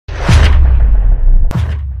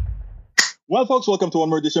Well, folks, welcome to one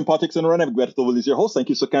more edition of Politics and Run. I'm Gberto Will is your host. Thank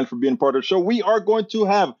you so kind for being part of the show. We are going to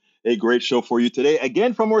have a great show for you today.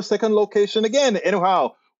 Again, from our second location again.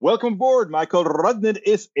 Anyhow, welcome aboard. Michael Rudnit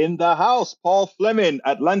is in the house. Paul Fleming,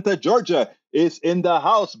 Atlanta, Georgia, is in the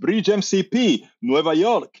house. Bridge MCP, Nueva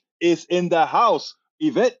York, is in the house.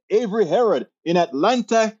 Yvette Avery Herod in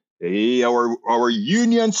Atlanta, our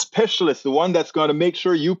union specialist, the one that's going to make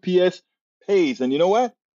sure UPS pays. And you know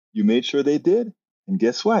what? You made sure they did. And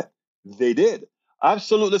guess what? They did.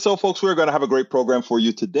 Absolutely. So, folks, we're going to have a great program for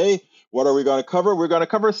you today. What are we going to cover? We're going to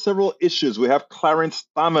cover several issues. We have Clarence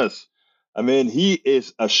Thomas. I mean, he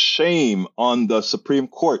is a shame on the Supreme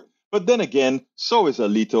Court. But then again, so is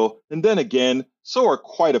Alito. And then again, so are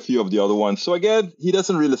quite a few of the other ones. So again, he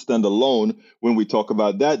doesn't really stand alone when we talk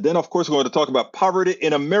about that. Then, of course, we're going to talk about poverty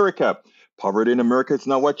in America. Poverty in America, it's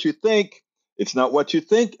not what you think. It's not what you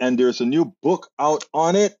think. And there's a new book out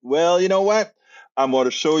on it. Well, you know what? I'm going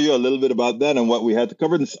to show you a little bit about that and what we had to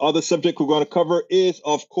cover. This other subject we're going to cover is,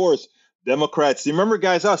 of course, Democrats. You remember,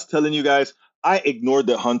 guys, I was telling you guys, I ignored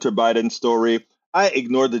the Hunter Biden story. I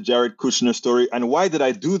ignored the Jared Kushner story. And why did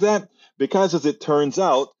I do that? Because as it turns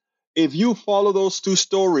out, if you follow those two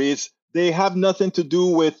stories, they have nothing to do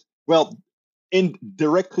with, well,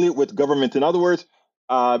 indirectly with government. In other words,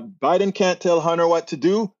 Biden can't tell Hunter what to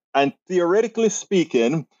do. And theoretically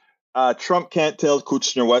speaking, Trump can't tell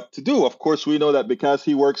Kushner what to do. Of course, we know that because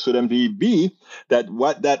he works with MVB, that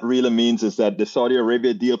what that really means is that the Saudi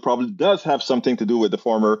Arabia deal probably does have something to do with the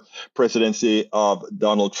former presidency of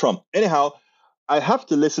Donald Trump. Anyhow, I have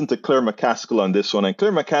to listen to Claire McCaskill on this one. And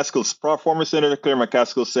Claire McCaskill's former Senator Claire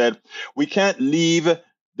McCaskill said, we can't leave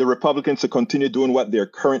the Republicans to continue doing what they're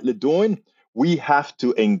currently doing. We have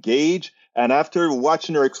to engage. And after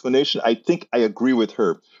watching her explanation, I think I agree with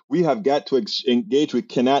her. We have got to engage. We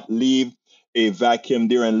cannot leave a vacuum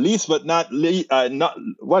there. And least but not,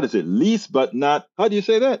 what is it? Least but not, how do you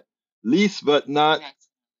say that? Least but not,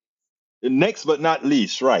 next but not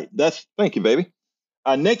least, right. Thank you, baby.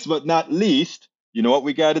 Next but not least, you know what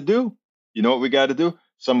we got to do? You know what we got to do?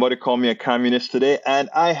 Somebody called me a communist today, and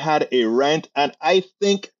I had a rant, and I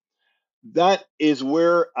think that is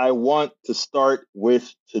where I want to start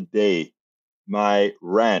with today, my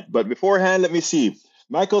rant. But beforehand, let me see.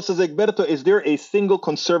 Michael says, Egberto, is there a single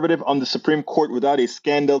conservative on the Supreme Court without a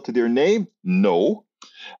scandal to their name? No.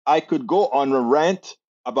 I could go on a rant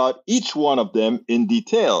about each one of them in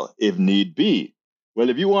detail, if need be. Well,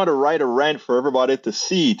 if you want to write a rant for everybody to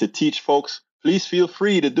see, to teach folks, please feel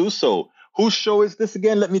free to do so. Whose show is this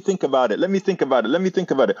again? Let me think about it. Let me think about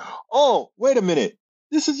it. Oh, wait a minute.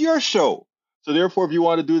 This is your show. So therefore, if you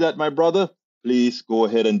want to do that, my brother, please go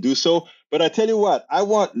ahead and do so. But I tell you what, I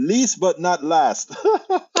want least but not last.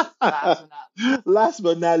 Last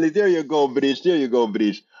but not least. There you go,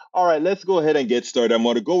 Bridge. All right, let's go ahead and get started. I'm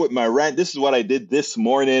going to go with my rant. This is what I did this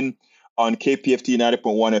morning on KPFT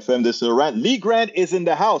 90.1 FM. This is a rant. Lee Grant is in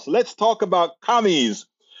the house. Let's talk about commies.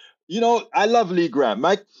 You know, I love Lee Grant,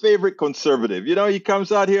 my favorite conservative. You know, he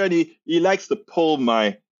comes out here and he likes to pull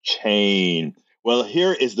my chain. Well,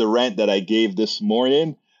 here is the rant that I gave this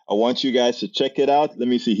morning. I want you guys to check it out. Let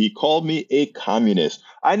me see. He called me a communist.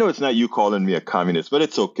 I know it's not you calling me a communist, but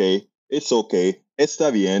it's okay. It's okay.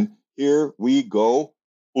 Está bien. Here we go.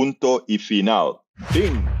 Punto y final.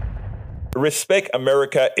 Ding. Respect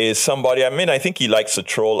America is somebody, I mean, I think he likes to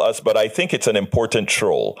troll us, but I think it's an important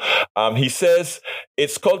troll. He says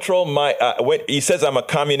it's cultural. When he says I'm a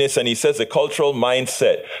communist, and he says the cultural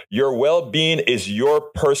mindset, your well-being is your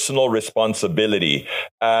personal responsibility.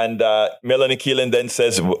 And Melanie Keelan then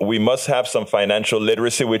says we must have some financial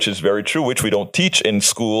literacy, which is very true, which we don't teach in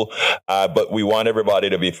school, but we want everybody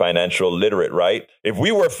to be financial literate, right? If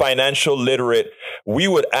we were financial literate, we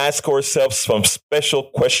would ask ourselves some special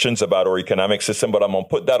questions about our economic system, but I'm going to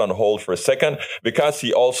put that on hold for a second because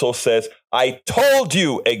he also says, I told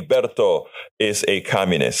you Egberto is a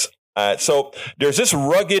communist. So there's this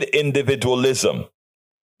rugged individualism.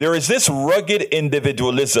 There is this rugged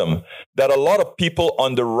individualism that a lot of people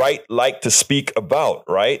on the right like to speak about,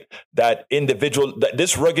 right? That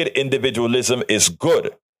this rugged individualism is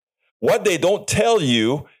good. What they don't tell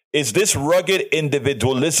you is this rugged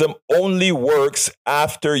individualism only works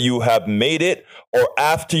after you have made it, or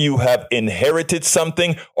after you have inherited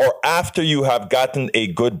something, or after you have gotten a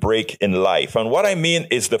good break in life. And what I mean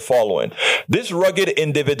is the following. This rugged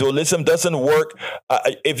individualism doesn't work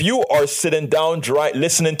if you are sitting down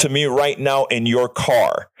listening to me right now in your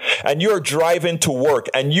car, and you're driving to work,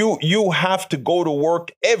 and you have to go to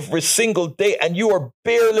work every single day, and you are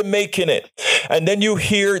barely making it. And then you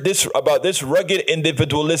hear this about this rugged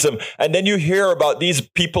individualism, and then you hear about these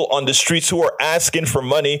people on the streets who are asking for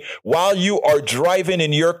money while you are driving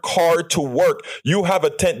in your car to work. You have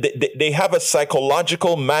they have a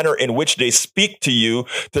psychological manner in which they speak to you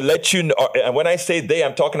to let you know. And when I say they,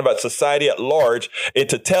 I'm talking about society at large, and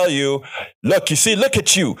to tell you, look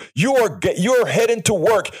at you. You're heading to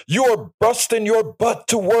work. You're busting your butt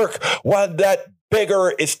to work while that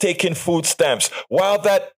beggar is taking food stamps, while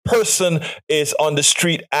that person is on the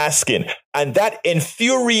street asking. And that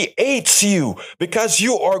infuriates you because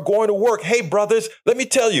you are going to work. Hey, brothers, let me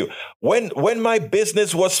tell you, when my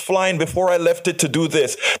business was flying before I left it to do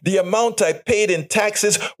this, the amount I paid in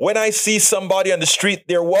taxes, when I see somebody on the street,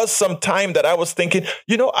 there was some time that I was thinking,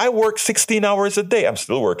 I work 16 hours a day. I'm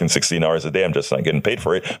still working 16 hours a day. I'm just not getting paid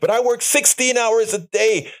for it. But I work 16 hours a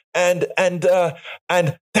day. And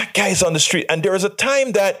that guy's on the street. And there is a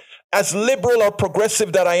time that, as liberal or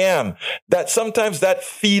progressive that I am, that sometimes that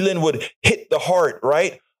feeling would hit the heart,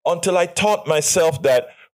 right? Until I taught myself that,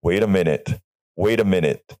 wait a minute.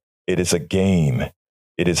 It is a game.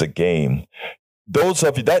 It is a game. Those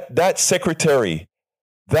of you, that secretary,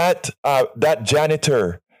 that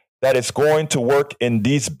janitor that is going to work in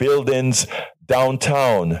these buildings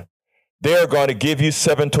downtown, they're going to give you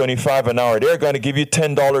 $7.25 an hour. They're going to give you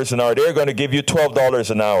 $10 an hour. They're going to give you $12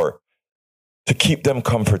 an hour to keep them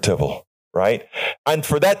comfortable, right? And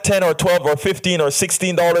for that 10 or 12 or 15 or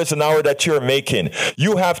 $16 an hour that you're making,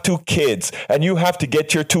 you have 2 kids, and you have to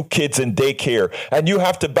get your 2 kids in daycare, and you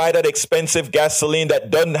have to buy that expensive gasoline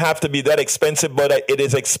that doesn't have to be that expensive, but it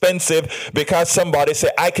is expensive because somebody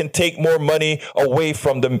said, I can take more money away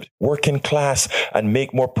from the working class and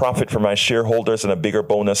make more profit for my shareholders and a bigger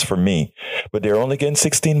bonus for me. But they're only getting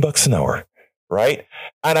 $16 an hour. Right?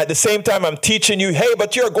 And at the same time, I'm teaching you, hey,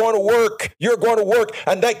 but you're going to work. You're going to work.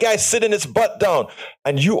 And that guy's sitting his butt down.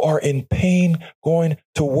 And you are in pain going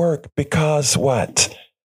to work because what?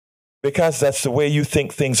 Because that's the way you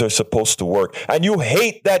think things are supposed to work. And you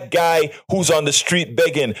hate that guy who's on the street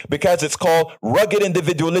begging because it's called rugged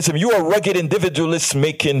individualism. You are rugged individualists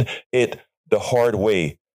making it the hard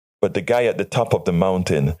way. But the guy at the top of the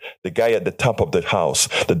mountain, the guy at the top of the house,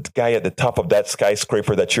 the guy at the top of that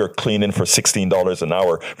skyscraper that you're cleaning for $16 an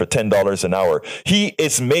hour, for $10 an hour, he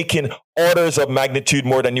is making orders of magnitude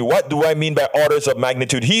more than you. What do I mean by orders of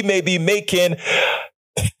magnitude? He may be making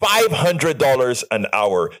 $500 an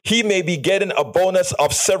hour. He may be getting a bonus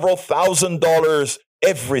of several $1,000s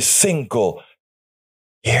every single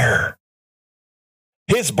year.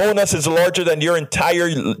 His bonus is larger than your entire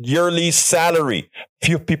yearly salary.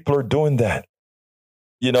 Few people are doing that.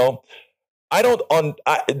 The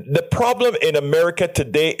problem in America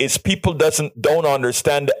today is people don't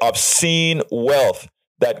understand the obscene wealth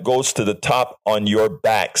that goes to the top on your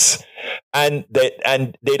backs. And they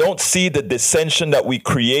don't see the dissension that we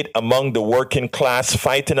create among the working class,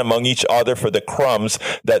 fighting among each other for the crumbs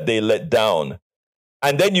that they let down.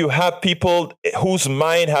 And then you have people whose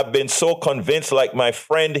mind have been so convinced, like my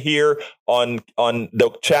friend here on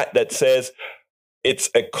the chat that says, it's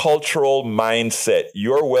a cultural mindset.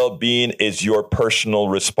 Your well-being is your personal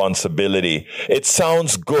responsibility. It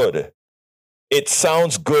sounds good. It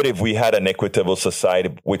sounds good if we had an equitable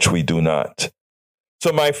society, which we do not.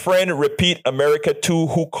 So my friend, repeat America too,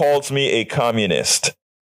 who calls me a communist.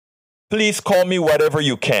 Please call me whatever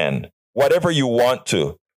you can, whatever you want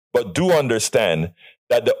to. But do understand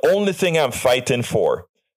that the only thing I'm fighting for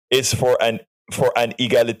is for an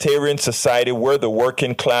egalitarian society where the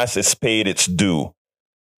working class is paid its due.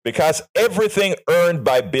 Because everything earned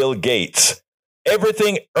by Bill Gates,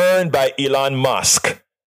 everything earned by Elon Musk,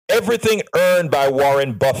 everything earned by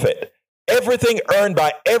Warren Buffett, everything earned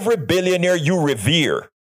by every billionaire you revere,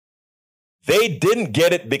 they didn't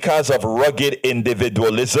get it because of rugged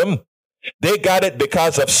individualism. They got it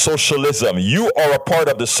because of socialism. You are a part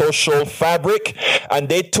of the social fabric, and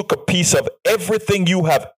they took a piece of everything you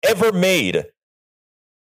have ever made,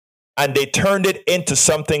 and they turned it into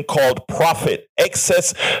something called profit.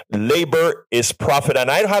 Excess labor is profit.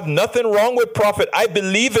 And I have nothing wrong with profit. I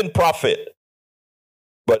believe in profit.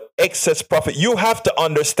 But excess profit, you have to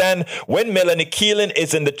understand when Melanie Keelan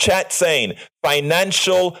is in the chat saying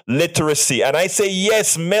financial literacy. And I say,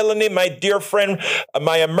 yes, Melanie, my dear friend,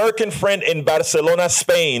 my American friend in Barcelona,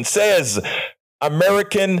 Spain, says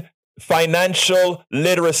American financial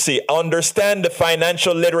literacy. Understand the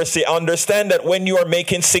financial literacy. Understand that when you are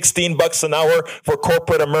making $16 an hour for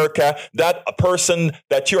corporate America, that a person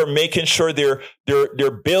that you're making sure their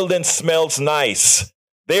building smells nice.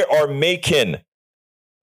 They are making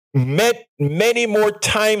many more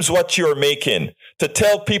times what you're making, to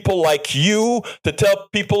tell people like you, to tell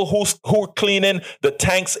people who are cleaning the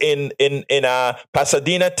tanks in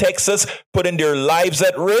Pasadena, Texas, putting their lives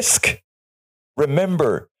at risk.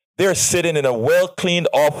 Remember, they're sitting in a well-cleaned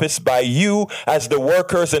office by you, as the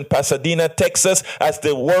workers in Pasadena, Texas, as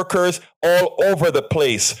the workers all over the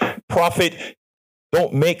place. Profit,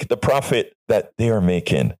 don't make the profit that they're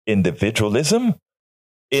making. Individualism,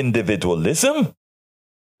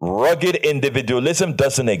 rugged individualism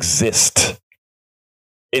doesn't exist.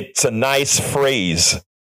 It's a nice phrase.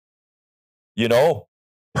 You know,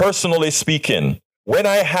 personally speaking, when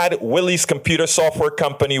I had Willie's computer software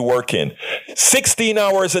company working 16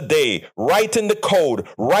 hours a day, writing the code,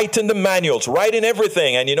 writing the manuals, writing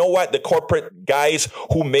everything. And you know what the corporate guys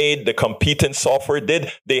who made the competent software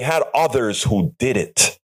did? They had others who did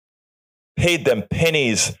it, paid them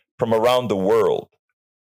pennies from around the world.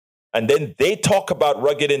 And then they talk about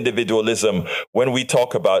rugged individualism when we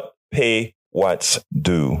talk about pay what's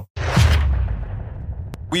due.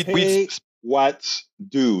 Pay what's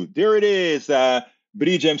due. There it is,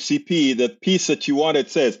 Bridge MCP, the piece that you wanted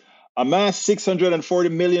says, amassed $640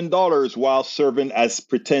 million while serving as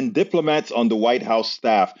pretend diplomats on the White House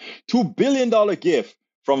staff. $2 billion gift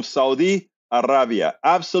from Saudi Arabia.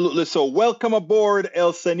 Absolutely so. Welcome aboard,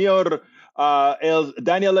 El Señor.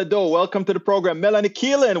 Daniel Lado, welcome to the program. Melanie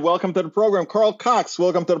Keelan, welcome to the program. Carl Cox,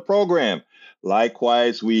 welcome to the program.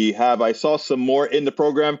 Likewise, I saw some more in the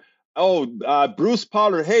program. Bruce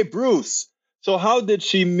Pollard. Hey, Bruce. So how did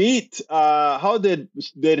she meet?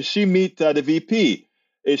 Did she meet the VP?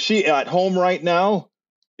 Is she at home right now?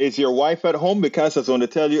 Is your wife at home? Because I was going to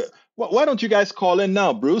tell you. Why don't you guys call in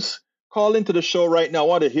now, Bruce? Call into the show right now. I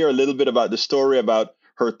want to hear a little bit about the story, about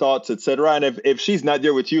her thoughts, etc. And if she's not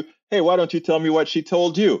there with you, hey, why don't you tell me what she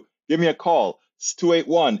told you? Give me a call. It's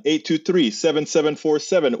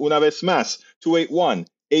 281-823-7747. Una vez más,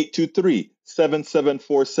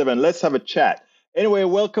 281-823-7747. Let's have a chat. Anyway,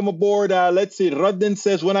 welcome aboard. Let's see. Rudden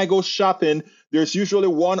says, when I go shopping, there's usually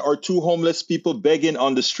one or two homeless people begging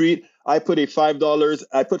on the street. I put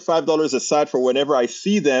 $5 aside for whenever I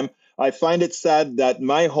see them. I find it sad that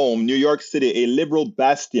my home, New York City, a liberal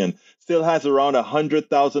bastion, still has around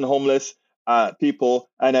 100,000 homeless people,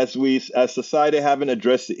 and as society haven't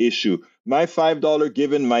addressed the issue. My $5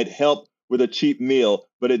 given might help with a cheap meal,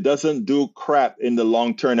 but it doesn't do crap in the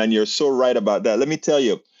long term, and you're so right about that. Let me tell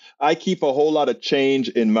you, I keep a whole lot of change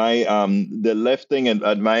in my the left thing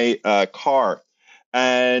at my car,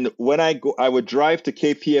 and when I would drive to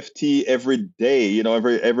KPFT every day,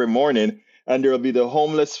 every morning, and there will be the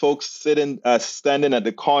homeless folks standing at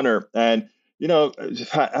the corner, and I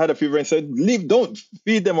had a few friends said, leave, don't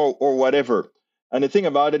feed them or whatever. And the thing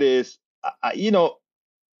about it is,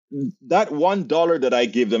 that $1 that I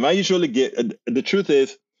give them, I usually get, the truth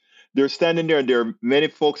is, they're standing there and there are many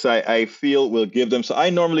folks I feel will give them. So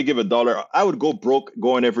I normally give $1. I would go broke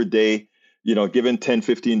going every day, giving $10,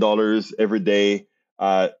 $15 every day.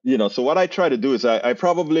 So what I try to do is I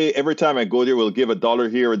probably, every time I go there, will give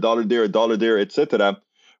 $1 here, $1 there, $1 there, etc.,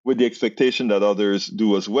 with the expectation that others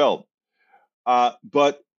do as well.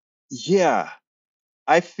 But yeah,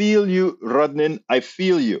 I feel you, Rodnin. I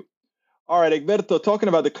feel you. All right, Egberto, talking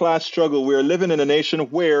about the class struggle, we're living in a nation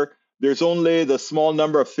where there's only the small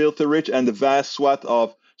number of filthy rich and the vast swath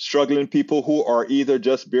of struggling people who are either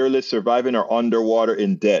just barely surviving or underwater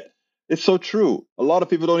in debt. It's so true. A lot of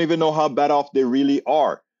people don't even know how bad off they really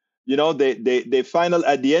are. They find out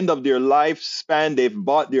at the end of their lifespan, they've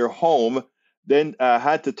bought their home, then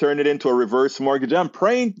had to turn it into a reverse mortgage. I'm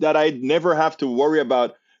praying that I'd never have to worry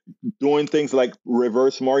about doing things like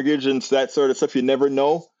reverse mortgage and that sort of stuff. You never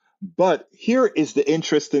know. But here is the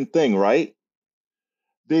interesting thing, right?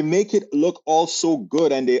 They make it look all so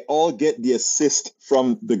good and they all get the assist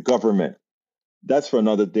from the government. That's for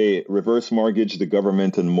another day. Reverse mortgage, the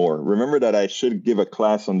government, and more. Remember that I should give a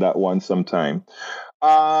class on that one sometime.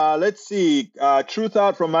 Let's see. Truth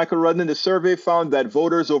out from Michael Rudden. The survey found that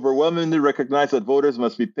voters overwhelmingly recognize that voters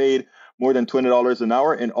must be paid more than $20 an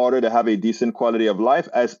hour in order to have a decent quality of life,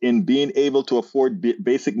 as in being able to afford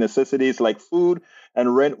basic necessities like food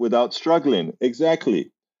and rent without struggling.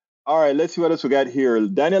 Exactly. All right, let's see what else we got here.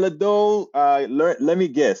 Daniel Ado, let me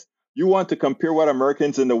guess. You want to compare what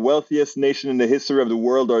Americans in the wealthiest nation in the history of the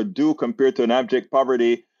world are due compared to an abject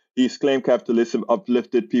poverty he's claimed capitalism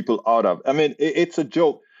uplifted people out of. I mean, it's a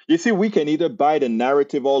joke. You see, we can either buy the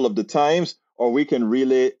narrative all of the times, or we can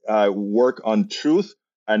really work on truth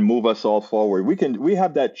and move us all forward. We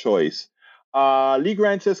have that choice. Lee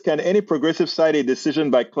Grant says, can any progressive cite a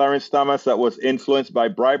decision by Clarence Thomas that was influenced by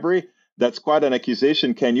bribery? That's quite an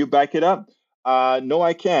accusation. Can you back it up? No,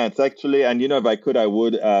 I can't actually. And if I could, I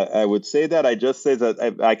would say that. I just say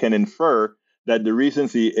that I can infer that the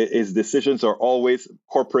reasons his decisions are always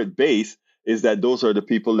corporate based is that those are the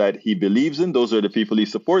people that he believes in. Those are the people he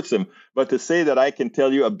supports him. But to say that I can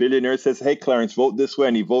tell you a billionaire says, "Hey, Clarence, vote this way,"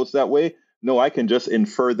 and he votes that way. No, I can just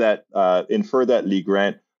infer that. Infer that, Lee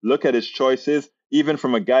Grant. Look at his choices, even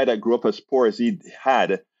from a guy that grew up as poor as he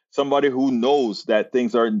had, somebody who knows that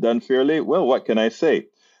things aren't done fairly. Well, what can I say?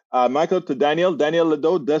 Michael, to Daniel. Daniel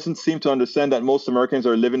Ledo doesn't seem to understand that most Americans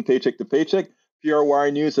are living paycheck to paycheck. PR Wire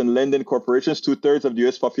News and Linden Corporations, 2/3 of the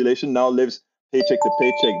U.S. population now lives paycheck to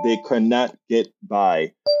paycheck. They cannot get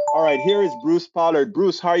by. All right, here is Bruce Pollard.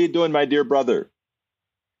 Bruce, how are you doing, my dear brother?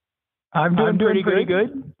 I'm doing pretty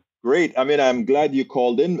good. Great. I'm glad you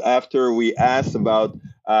called in after we asked about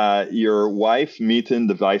your wife meeting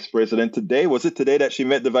the vice president today. Was it today that she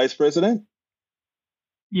met the vice president?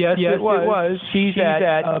 Yes, it was. She's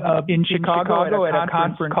in Chicago at a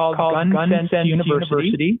conference called Gun Sense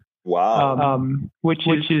University. Wow. Which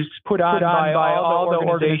is put on by all the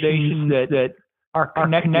organizations that are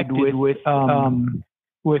connected with she's a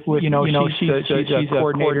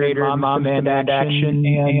coordinator in Mom and Action,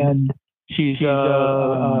 and she's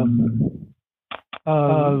a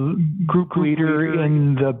group leader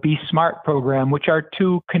in the Be Smart program, which are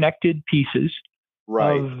two connected pieces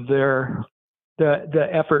of the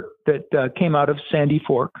effort that came out of Sandy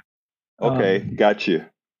Fork. Okay, got you.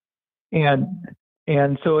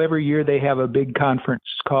 And so every year they have a big conference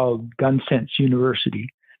called Gun Sense University,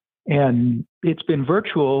 and it's been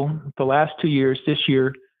virtual the last 2 years. This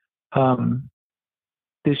year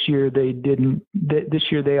they didn't.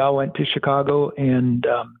 This year they all went to Chicago, and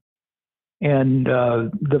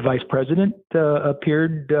the vice president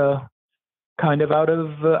appeared. Kind of out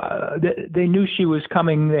of, they knew she was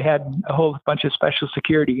coming. They had a whole bunch of special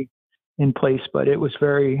security in place, but it was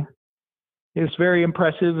very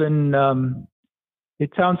impressive. And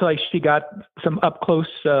it sounds like she got some up close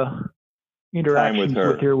interactions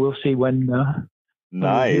with her. We'll see when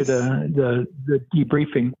nice the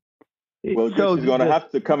debriefing. Well, so she's going to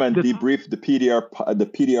have to come and debrief the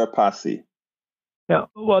PDR posse. Yeah.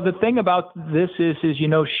 Well, the thing about this is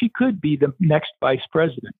she could be the next vice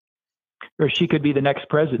president. Or she could be the next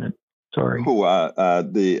president. Sorry. Who?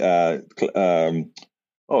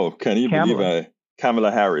 Can you believe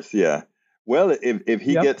Kamala Harris? Yeah. Well, if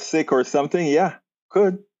he gets sick or something, yeah,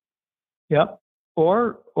 could. Yep.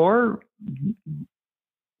 Or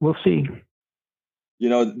we'll see.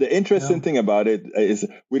 The interesting thing about it is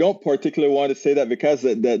we don't particularly want to say that because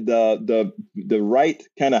the right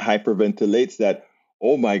kind of hyperventilates that.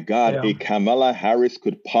 Oh my God, a Kamala Harris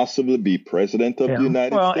could possibly be president of the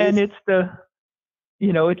United States. Well, and it's the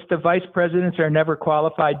vice presidents are never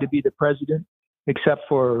qualified to be the president, except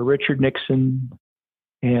for Richard Nixon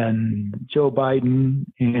and Joe Biden,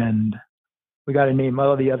 and we got to name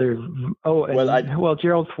all the other.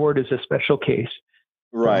 Gerald Ford is a special case,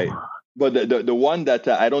 right? But the one that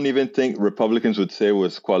I don't even think Republicans would say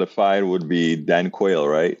was qualified would be Dan Quayle,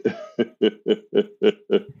 right?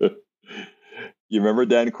 You remember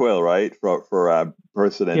Dan Quayle, right? For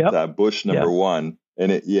President Bush number one.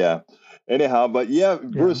 And anyhow, but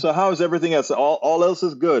Bruce, so how's everything else? All else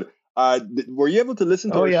is good. Were you able to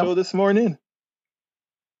listen to our show this morning?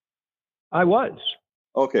 I was.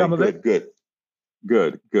 Okay, good.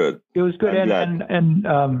 It was good. And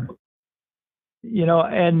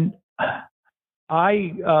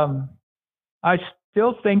I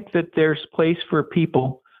still think that there's place for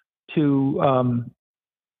people to,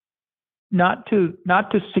 not to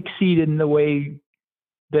succeed in the way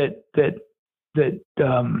that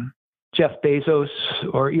Jeff Bezos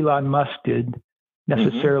or Elon Musk did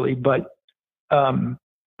necessarily, but in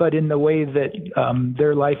the way that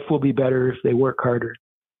their life will be better if they work harder.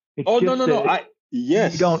 No.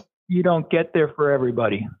 Yes. You don't get there for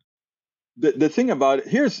everybody. The thing about it,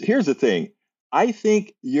 here's the thing. I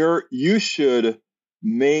think you should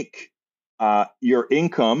make your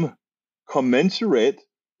income commensurate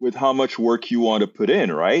with how much work you want to put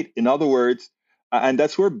in, right? In other words, and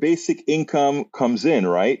that's where basic income comes in,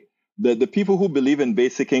 right? The people who believe in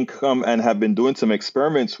basic income and have been doing some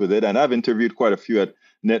experiments with it, and I've interviewed quite a few at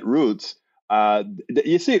Netroots.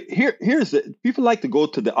 You see, here's people like to go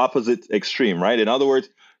to the opposite extreme, right? In other words,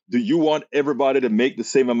 do you want everybody to make the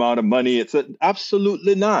same amount of money?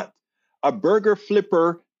 Absolutely not. A burger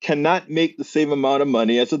flipper cannot make the same amount of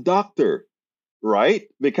money as a doctor, right?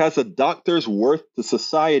 Because a doctor's worth to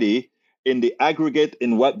society in the aggregate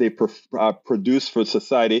in what they produce for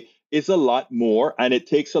society is a lot more, and it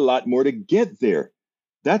takes a lot more to get there.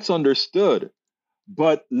 That's understood.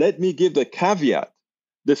 But let me give the caveat.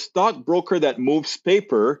 The stockbroker that moves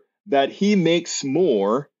paper that he makes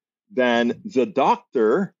more than the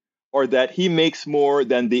doctor, or that he makes more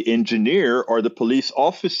than the engineer or the police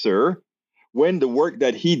officer, when the work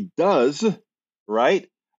that he does, right?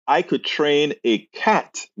 I could train a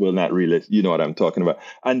cat. Well, not really. You know what I'm talking about.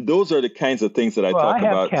 And those are the kinds of things that I talk I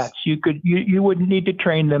have about. cats. You wouldn't need to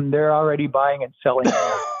train them. They're already buying and selling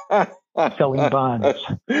selling bonds.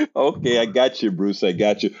 Okay, I got you, Bruce. I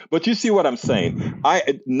got you. But you see what I'm saying?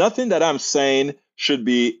 Nothing that I'm saying should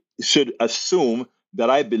assume that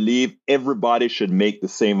I believe everybody should make the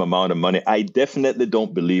same amount of money. I definitely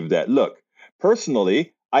don't believe that. Look,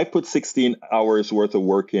 personally, I put 16 hours worth of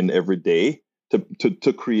work in every day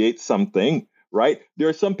to create something, right? There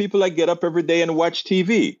are some people that get up every day and watch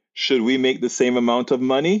TV. Should we make the same amount of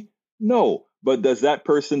money? No. But does that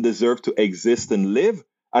person deserve to exist and live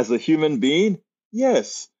as a human being?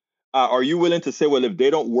 Yes. Are you willing to say, well, if they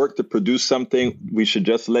don't work to produce something, we should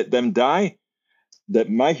just let them die? That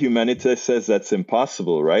my humanity says that's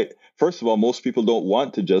impossible, right? First of all, most people don't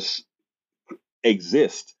want to just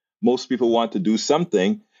exist. Most people want to do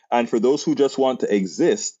something. And for those who just want to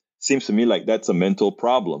exist, seems to me like that's a mental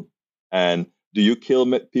problem. And do you kill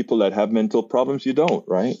people that have mental problems? You don't,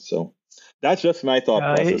 right? So that's just my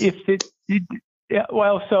thought process. The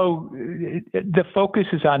focus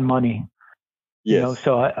is on money. Yes.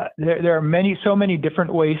 There are so many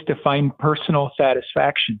different ways to find personal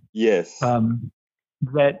satisfaction. Yes.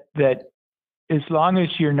 That as long as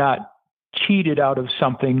you're not cheated out of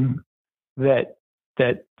something that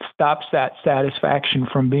stops that satisfaction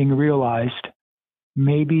from being realized,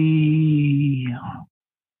 maybe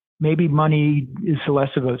money is less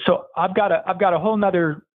of a. So I've got a whole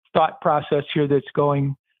nother thought process here that's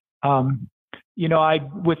going.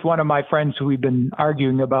 With one of my friends, we've been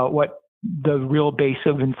arguing about what the real base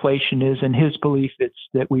of inflation is, and his belief is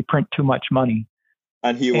that we print too much money.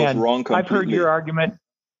 And he was wrong completely. I've heard your argument.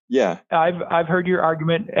 Yeah. I've heard your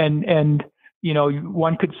argument, and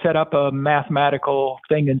one could set up a mathematical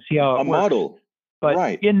thing and see how it works. A model. But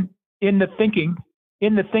right. in the thinking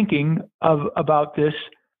of about this,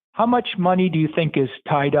 how much money do you think is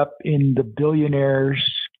tied up in the billionaires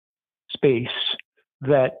space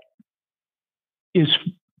that is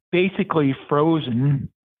basically frozen,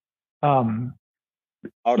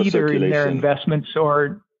 either in their investments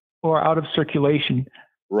or out of circulation?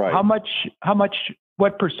 Right.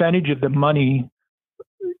 What percentage of the money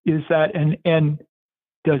is that? And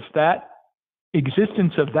does that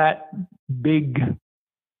existence of that big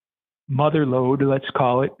mother lode, let's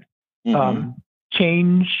call it,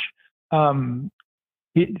 change? Since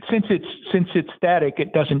it's static,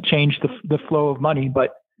 it doesn't change the flow of money,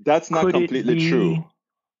 but that's not completely true.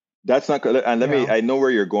 That's not, and I know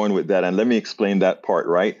where you're going with that, and let me explain that part,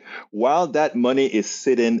 right? While that money is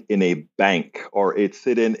sitting in a bank or it's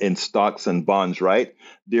sitting in stocks and bonds, right?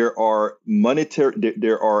 There are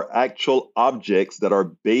actual objects that are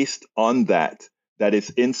based on that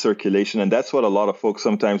is in circulation, and that's what a lot of folks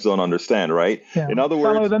sometimes don't understand, right? Yeah. In other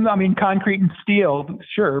words, some of them, concrete and steel,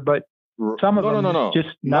 sure, but some of them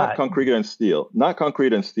just not concrete and steel, not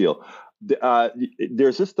concrete and steel.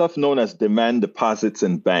 There's this stuff known as demand deposits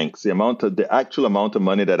in banks, the actual amount of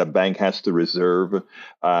money that a bank has to reserve,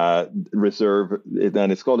 and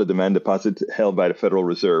it's called a demand deposit held by the Federal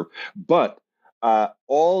Reserve. But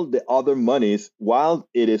all the other monies, while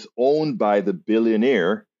it is owned by the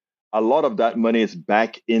billionaire, a lot of that money is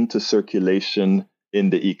back into circulation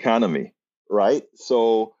in the economy, right?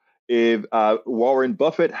 So if Warren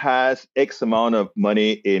Buffett has X amount of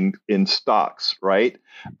money in stocks, right?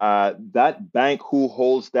 That bank who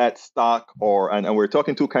holds that stock, and we're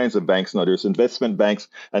talking two kinds of banks now. There's investment banks,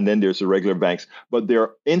 and then there's the regular banks. But there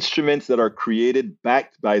are instruments that are created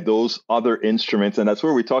backed by those other instruments, and that's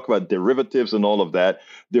where we talk about derivatives and all of that.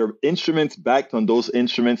 There are instruments backed on those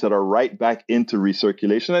instruments that are right back into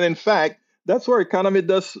recirculation, and in fact, that's where economy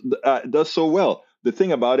does so well. The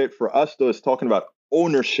thing about it for us, though, is talking about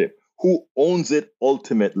ownership. Who owns it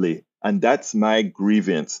ultimately? And that's my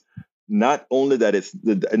grievance. Not only that it's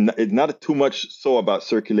not too much so about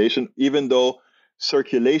circulation, even though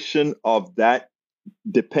circulation of that,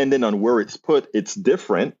 depending on where it's put, it's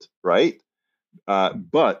different, right?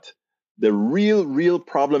 But the real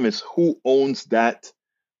problem is who owns that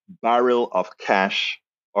barrel of cash,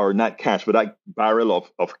 or not cash, but that barrel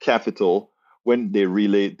of capital when they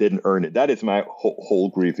really didn't earn it. That is my whole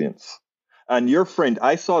grievance. And your friend,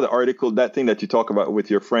 I saw the article, that thing that you talk about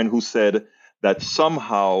with your friend, who said that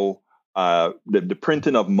somehow the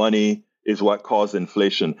printing of money is what caused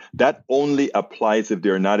inflation. That only applies if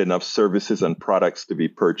there are not enough services and products to be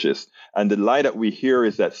purchased. And the lie that we hear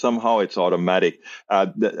is that somehow it's automatic.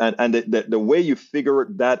 The way you figure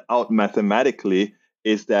that out mathematically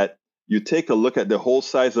is that you take a look at the whole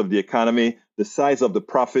size of the economy, the size of the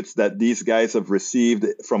profits that these guys have received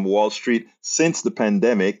from Wall Street since the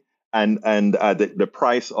pandemic, and the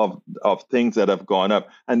price of things that have gone up.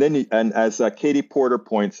 And then, and as Katie Porter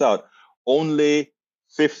points out, only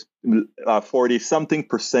 40 something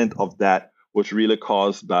percent of that was really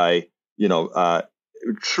caused by,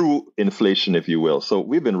 true inflation, if you will. So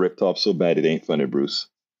we've been ripped off so bad it ain't funny, Bruce.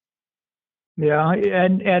 Yeah,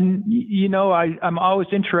 and I'm always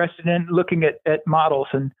interested in looking at models,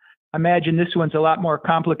 and I imagine this one's a lot more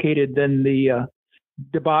complicated than the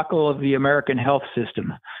debacle of the American health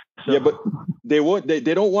system. So, yeah, but they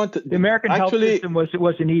don't want to. The American health system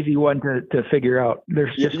was an easy one to figure out.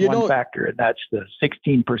 There's just one factor, and that's the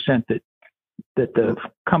 16% that the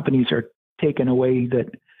companies are taking away that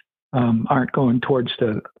aren't going towards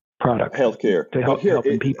the product healthcare to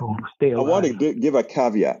helping people stay alive. I want to give a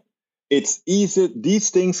caveat. It's easy. These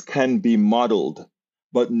things can be modeled,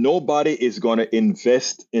 but nobody is going to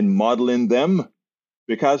invest in modeling them,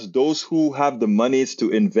 because those who have the monies to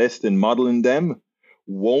invest in modeling them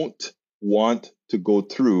won't want to go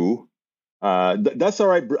through. That's all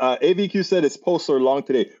right. AVQ said it's posts are long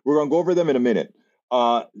today. We're going to go over them in a minute.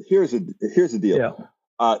 Here's the deal. Yeah.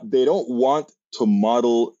 They don't want to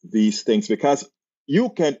model these things because you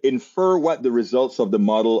can infer what the results of the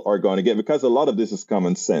model are going to get, because a lot of this is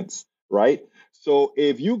common sense, right? So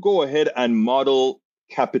if you go ahead and model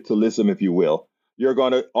capitalism, if you will, you're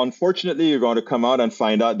going to come out and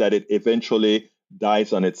find out that it eventually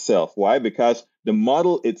dies on itself. Why? Because the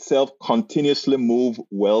model itself continuously moves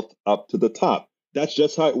wealth up to the top. That's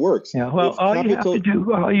just how it works. Yeah. Well, all you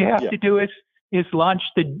have to do is launch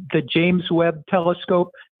the James Webb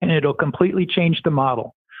telescope, and it'll completely change the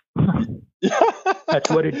model. That's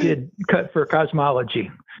what it did for cosmology.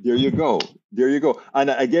 There you go. And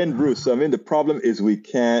again, Bruce, the problem is we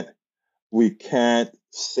can't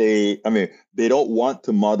say, they don't want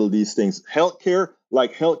to model these things. Healthcare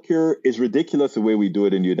is ridiculous the way we do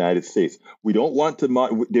it in the United States. We don't want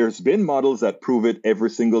to, there's been models that prove it every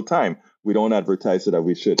single time. We don't advertise it that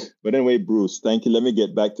we should. But anyway, Bruce, thank you. Let me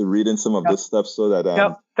get back to reading some of this stuff so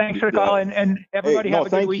that... thanks for calling, and everybody have a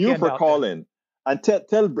good weekend. Thank you for calling. And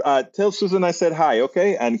tell Susan I said hi,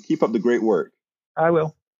 okay? And keep up the great work. I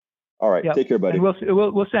will. All right, take care, buddy. And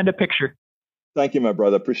we'll send a picture. Thank you, my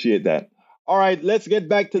brother. Appreciate that. All right, let's get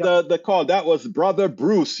back to the call. That was Brother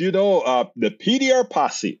Bruce, the PDR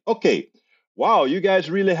posse. Okay. Wow, you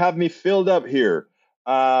guys really have me filled up here.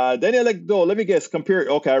 Daniel Legdo, let me guess, compare.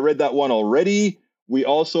 Okay, I read that one already. We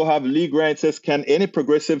also have Lee Grant says, can any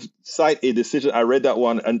progressive cite a decision? I read that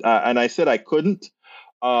one, and I said I couldn't.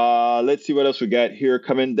 Let's see what else we got here.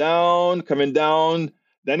 Coming down.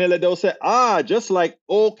 Daniel Legdo said, just like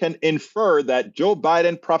O can infer that Joe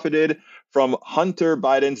Biden profited from Hunter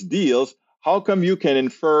Biden's deals, how come you can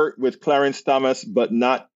infer with Clarence Thomas but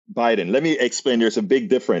not Biden? Let me explain. There's a big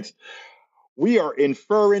difference. We are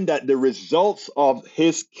inferring that the results of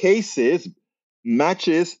his cases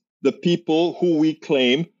matches the people who we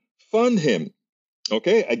claim fund him.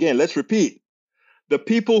 Okay, again, let's repeat. The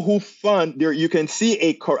people who fund there, you can see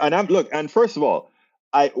and first of all,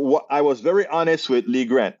 I was very honest with Lee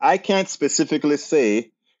Grant. I can't specifically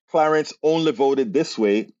say Clarence only voted this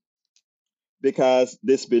way because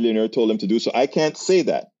this billionaire told him to do so. I can't say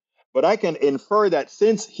that. But I can infer that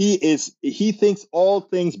since he thinks all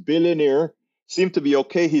things billionaire seem to be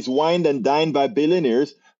okay, he's wined and dined by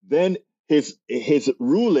billionaires, then his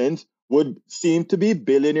rulings would seem to be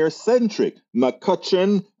billionaire-centric.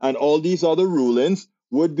 McCutcheon and all these other rulings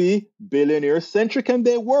would be billionaire-centric, and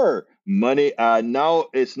they were. Money, now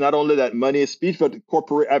it's not only that money is speech, but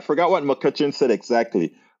corporate. I forgot what McCutcheon said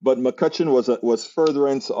exactly, but McCutcheon was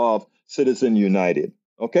furtherance of Citizen United.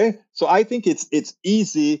 Okay, so I think it's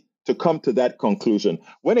easy to come to that conclusion.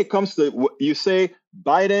 When it comes to, you say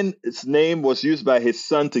Biden's name was used by his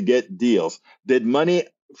son to get deals. Did money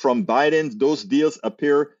from Biden, those deals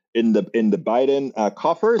appear in the Biden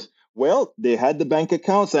coffers? Well, they had the bank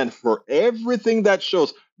accounts, and for everything that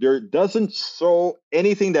shows, there doesn't show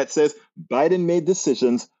anything that says Biden made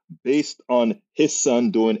decisions based on his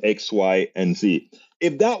son doing X, Y, and Z.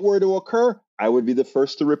 If that were to occur, I would be the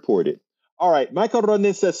first to report it. All right, Michael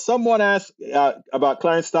Rodney says, someone asked about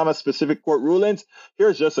Clarence Thomas' specific court rulings.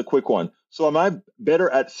 Here's just a quick one. So am I better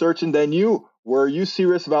at searching than you? Were you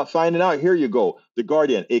serious about finding out? Here you go. The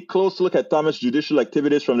Guardian, a close look at Thomas' judicial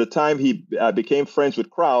activities from the time he became friends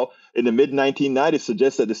with Crow in the mid-1990s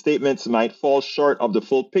suggests that the statements might fall short of the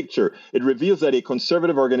full picture. It reveals that a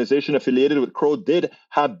conservative organization affiliated with Crow did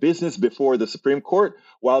have business before the Supreme Court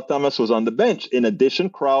while Thomas was on the bench. In addition,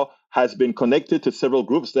 Crow has been connected to several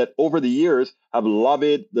groups that over the years have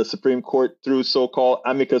lobbied the Supreme Court through so-called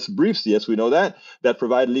amicus briefs. Yes, we know that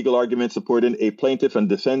provide legal arguments supporting a plaintiff and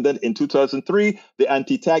defendant. In 2003, the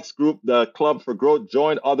anti-tax group, the Club for Growth,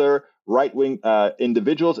 joined other right-wing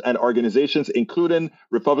individuals and organizations, including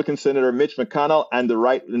Republican Senator Mitch McConnell and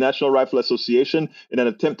the National Rifle Association, in an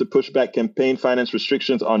attempt to push back campaign finance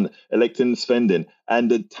restrictions on election spending. And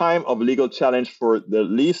the time of legal challenge for the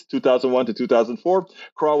least 2001 to 2004,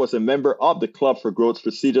 Kroll was a member of the Club for Growth's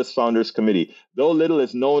prestigious Founders Committee. Though little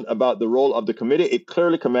is known about the role of the committee, it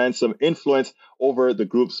clearly commands some influence over the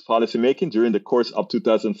group's policymaking during the course of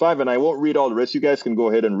 2005. And I won't read all the rest. You guys can go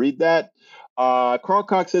ahead and read that. Carl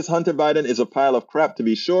Cox says Hunter Biden is a pile of crap, to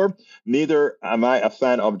be sure. Neither am I a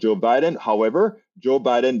fan of Joe Biden. However, Joe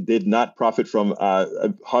Biden did not profit from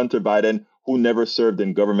Hunter Biden, who never served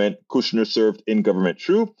in government. Kushner served in government.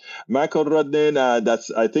 True. Michael Rodden,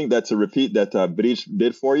 I think that's a repeat that Breach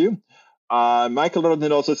did for you. Michael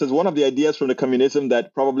Rodden also says one of the ideas from the communism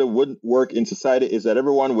that probably wouldn't work in society is that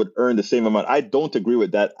everyone would earn the same amount. I don't agree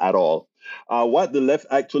with that at all. What the left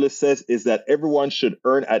actually says is that everyone should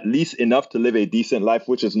earn at least enough to live a decent life,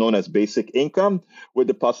 which is known as basic income, with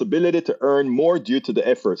the possibility to earn more due to the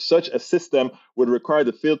effort. Such a system would require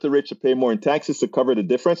the filthy rich to pay more in taxes to cover the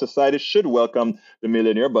difference. Society should welcome the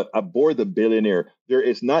millionaire, but abhor the billionaire. There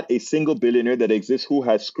is not a single billionaire that exists who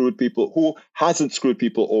hasn't screwed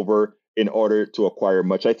people over in order to acquire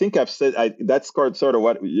much. I think I've said that's sort of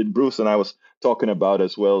what Bruce and I was talking about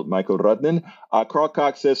as well, Michael Rudnin. Carl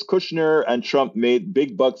Cox says Kushner and Trump made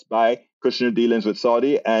big bucks by Kushner dealings with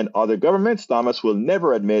Saudi and other governments. Thomas will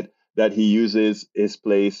never admit that he uses his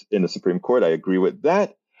place in the Supreme Court. I agree with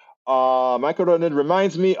that. Michael Rudnin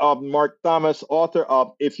reminds me of Mark Thomas, author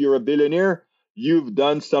of If You're a Billionaire, You've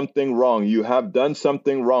Done Something Wrong. You have done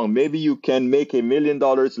something wrong. Maybe you can make $1 million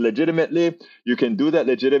legitimately. You can do that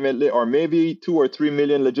legitimately, or maybe 2 or 3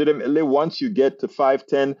 million legitimately. Once you get to 5,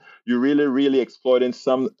 10, you're really exploiting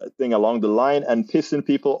something along the line and pissing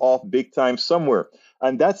people off big time somewhere.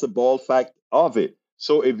 And that's the bald fact of it.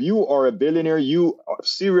 So if you are a billionaire, you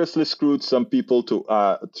seriously screwed some people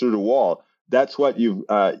through the wall. That's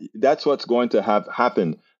what's going to have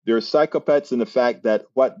happened. There are psychopaths in the fact that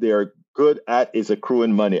what they're good at is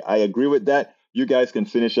accruing money. I agree with that. You guys can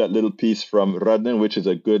finish that little piece from Rudnin, which is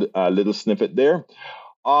a good little snippet there.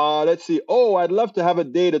 Let's see. Oh, I'd love to have a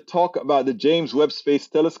day to talk about the James Webb Space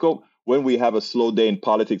Telescope when we have a slow day in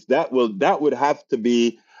politics. That would have to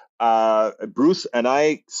be Bruce and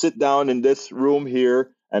I sit down in this room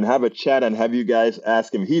here and have a chat and have you guys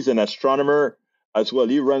ask him. He's an astronomer as well.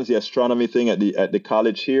 He runs the astronomy thing at the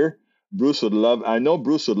college here. I know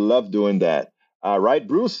Bruce would love doing that. Right,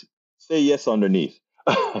 Bruce? Say yes underneath.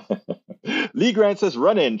 Lee Grant says,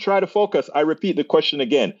 run in, try to focus. I repeat the question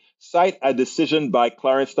again. Cite a decision by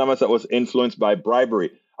Clarence Thomas that was influenced by bribery.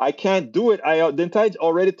 I can't do it. Didn't I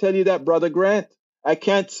already tell you that, Brother Grant? I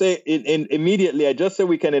can't say it immediately. I just said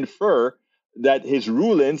we can infer that his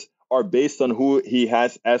rulings are based on who he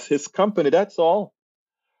has as his company. That's all.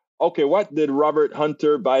 Okay, what did Robert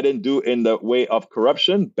Hunter Biden do in the way of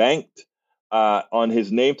corruption? Banked on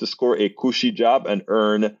his name to score a cushy job and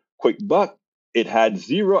earn quick buck. It had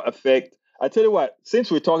zero effect. I tell you what,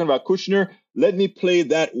 since we're talking about Kushner, let me play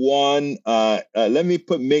that one.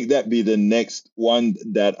 Make that be the next one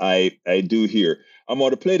that I do here. I'm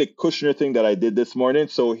going to play the Kushner thing that I did this morning.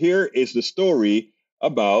 So here is the story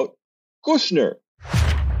about Kushner.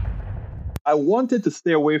 I wanted to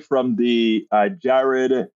stay away from the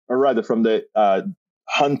Hunter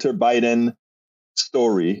Biden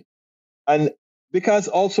story. And because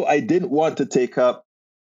also I didn't want to take up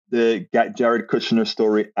the Jared Kushner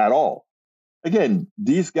story at all. Again,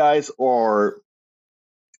 these guys are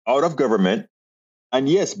out of government. And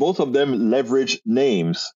yes, both of them leverage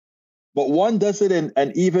names. But one does it in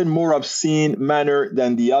an even more obscene manner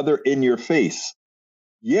than the other in your face.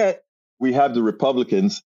 Yet, we have the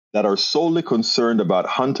Republicans that are solely concerned about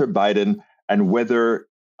Hunter Biden and whether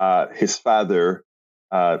his father,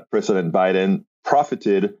 President Biden,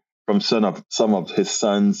 profited from some of his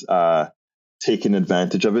sons taking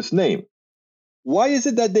advantage of his name. Why is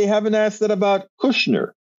it that they haven't asked that about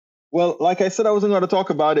Kushner? Well, like I said, I wasn't going to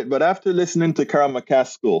talk about it, but after listening to Carol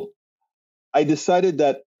McCaskill, I decided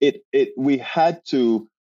that we had to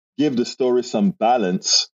give the story some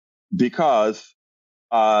balance because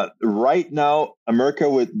right now, America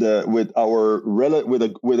with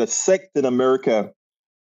a sect in America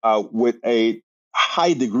with a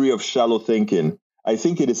high degree of shallow thinking, I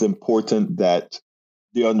think it is important that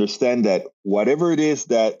they understand that whatever it is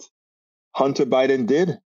that Hunter Biden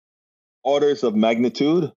did, orders of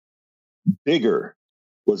magnitude bigger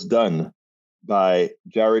was done by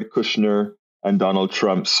Jared Kushner and Donald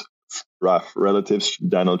Trump's relatives,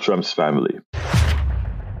 Donald Trump's family.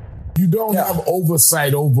 You don't have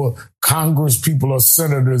oversight over Congress people or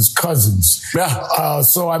senators' cousins.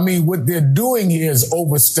 So, I mean, what they're doing here is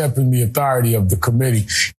overstepping the authority of the committee.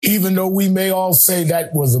 Even though we may all say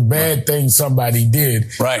that was a bad thing somebody did,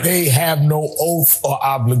 they have no oath or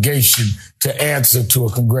obligation to answer to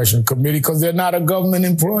a congressional committee because they're not a government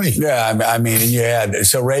employee. Yeah, I mean,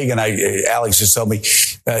 so Reagan, Alex just told me,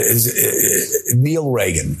 Neil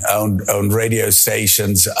Reagan owned radio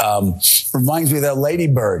stations. Reminds me of that Lady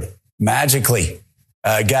Bird. Magically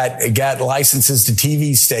got licenses to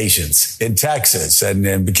TV stations in Texas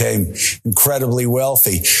and became incredibly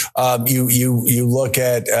wealthy. You look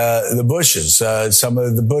at the Bushes, some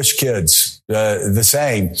of the Bush kids, the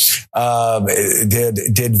same,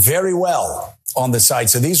 did very well on the side.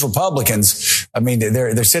 So these Republicans, I mean,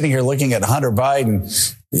 they're sitting here looking at Hunter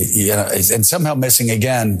Biden, and somehow missing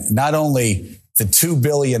again, not only the $2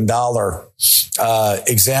 billion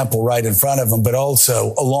example right in front of them, but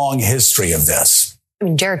also a long history of this. I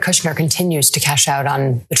mean, Jared Kushner continues to cash out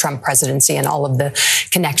on the Trump presidency and all of the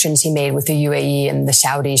connections he made with the UAE and the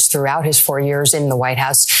Saudis throughout his 4 years in the White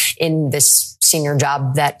House in this senior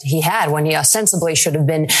job that he had when he ostensibly should have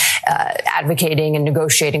been advocating and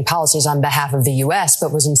negotiating policies on behalf of the U.S.,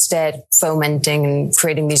 but was instead fomenting and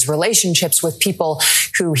creating these relationships with people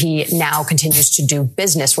who he now continues to do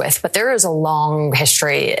business with. But there is a long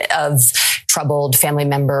history of troubled family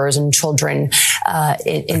members and children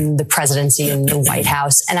in the presidency and the White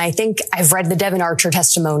House. And I think I've read the Devon Archer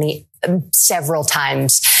testimony several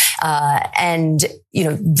times. And,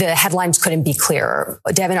 the headlines couldn't be clearer.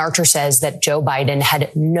 Devon Archer says that Joe Biden had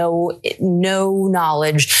no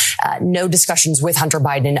knowledge, no discussions with Hunter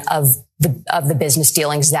Biden of the business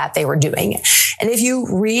dealings that they were doing. And if you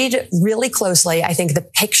read really closely, I think the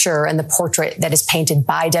picture and the portrait that is painted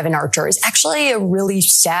by Devon Archer is actually a really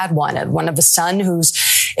sad one of a son who's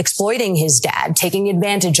exploiting his dad, taking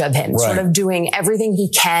advantage of him, sort of doing everything he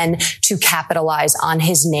can to capitalize on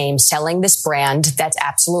his name, selling this brand. That's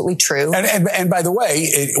absolutely true. And by the way,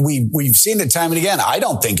 we've seen it time and again. I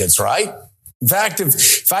don't think it's right. In fact,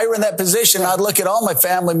 if I were in that position, I'd look at all my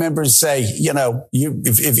family members and say,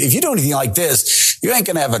 if you do anything like this, you ain't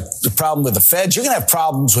going to have a problem with the feds. You're going to have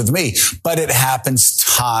problems with me. But it happens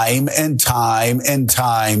time and time and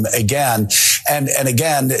time again. And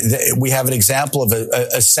again, we have an example of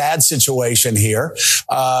a sad situation here.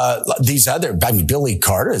 Billy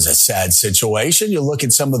Carter is a sad situation. You look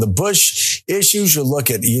at some of the Bush issues. You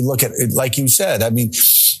look at, like you said, I mean,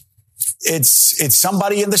 it's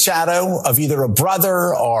somebody in the shadow of either a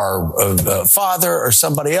brother or a father or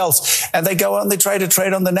somebody else. And they go out and they try to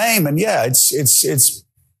trade on the name. And yeah, it's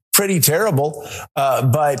pretty terrible.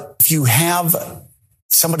 But if you have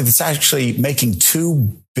somebody that's actually making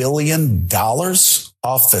 $2 billion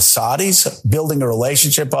off the Saudis, building a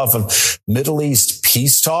relationship off of Middle East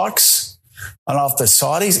peace talks, and off the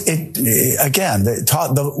Saudis,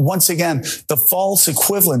 once again, the false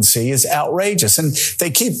equivalency is outrageous. And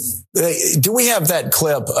do we have that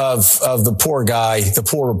clip of the poor guy, the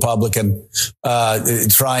poor Republican,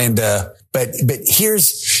 trying to, but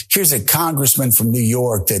here's a congressman from New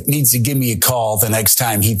York that needs to give me a call the next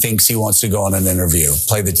time he thinks he wants to go on an interview.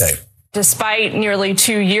 Play the tape. Despite nearly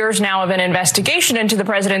 2 years now of an investigation into the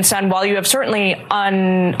president's son, while you have certainly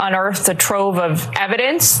unearthed a trove of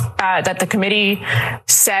evidence that the committee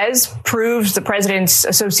says proves the president's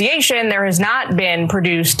association, there has not been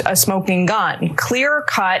produced a smoking gun.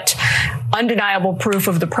 Clear-cut, undeniable proof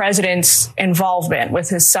of the president's involvement with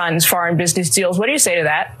his son's foreign business deals. What do you say to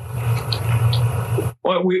that?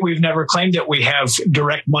 Well, we've never claimed that we have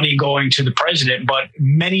direct money going to the president, but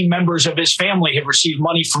many members of his family have received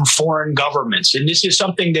money from foreign governments. And this is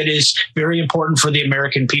something that is very important for the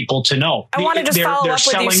American people to know. I want to just follow up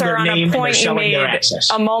with you, sir, on a point you made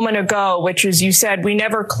a moment ago, which is you said we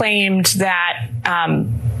never claimed that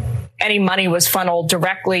any money was funneled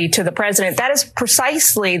directly to the president. That is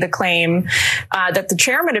precisely the claim that the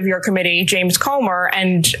chairman of your committee, James Comer,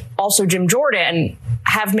 and also Jim Jordan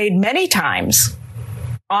have made many times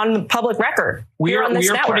on the public record. We are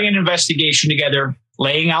putting an investigation together,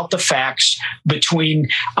 laying out the facts between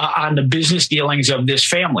on the business dealings of this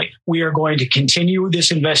family. We are going to continue this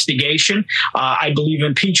investigation. I believe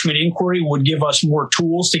impeachment inquiry would give us more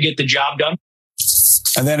tools to get the job done.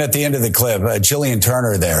 And then at the end of the clip, Jillian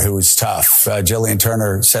Turner there, who was tough. Jillian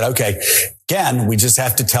Turner said, okay, again, we just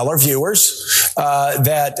have to tell our viewers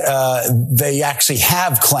that they actually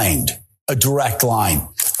have claimed a direct line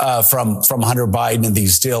from Hunter Biden and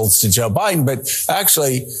these deals to Joe Biden. But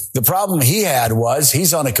actually, the problem he had was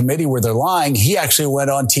he's on a committee where they're lying. He actually went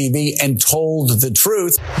on TV and told the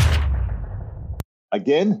truth.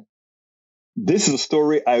 Again, this is a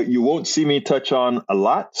story you won't see me touch on a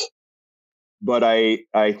lot, but I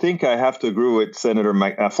think I have to agree with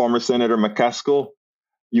former Senator McCaskill.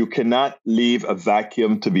 You cannot leave a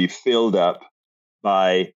vacuum to be filled up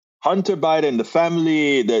by Hunter Biden, the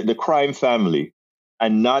family, the crime family,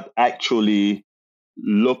 and not actually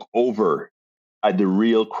look over at the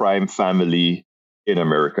real crime family in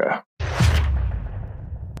America.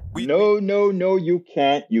 No, you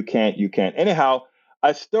can't. Anyhow,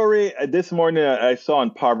 a story this morning I saw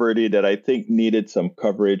on poverty that I think needed some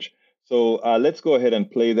coverage. So let's go ahead and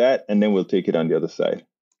play that, and then we'll take it on the other side.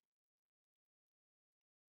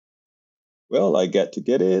 Well, I got to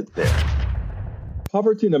get it there.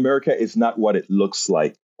 Poverty in America is not what it looks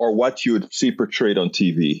like or what you would see portrayed on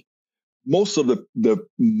TV. Most of the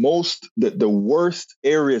worst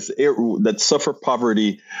areas that suffer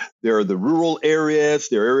poverty, there are the rural areas,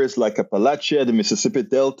 there are areas like Appalachia, the Mississippi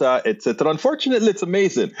Delta, etc. Unfortunately, it's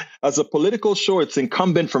amazing. As a political show, it's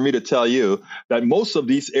incumbent for me to tell you that most of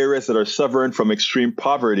these areas that are suffering from extreme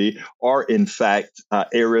poverty are, in fact,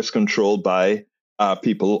 areas controlled by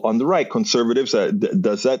people on the right, conservatives.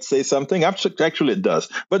 Does that say something? Actually, it does.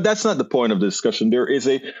 But that's not the point of the discussion. There is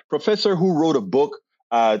a professor who wrote a book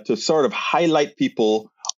to sort of highlight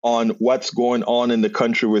people on what's going on in the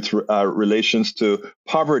country with relations to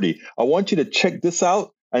poverty. I want you to check this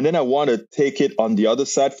out, and then I want to take it on the other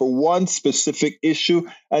side for one specific issue.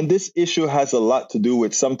 And this issue has a lot to do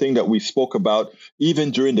with something that we spoke about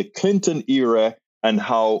even during the Clinton era and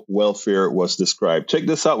how welfare was described. Check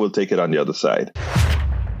this out. We'll take it on the other side.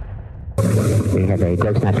 We have a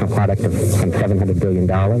gross national product of some $700 billion,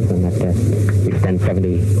 and that we spend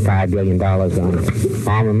 $75 billion on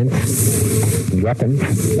armaments and weapons.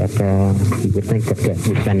 But you would think that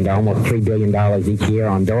we spend almost $3 billion each year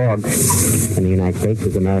on dogs in the United States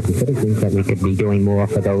as American citizens, that we could be doing more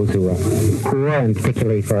for those who are poor, and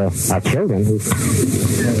particularly for our children who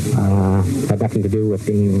have nothing to do with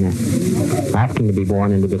being asking to be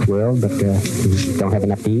born into this world, but who don't have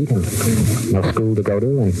enough to eat and no school to go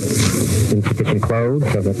to and insufficient clothes,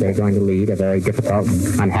 so that they're going to lead a very difficult,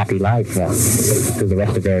 unhappy life through the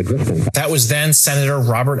rest of their existence. That was then Senator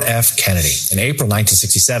Robert F. Kennedy in April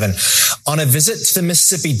 1967 on a visit to the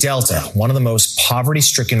Mississippi Delta, one of the most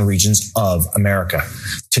poverty-stricken regions of America.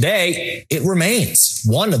 Today, it remains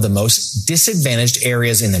one of the most disadvantaged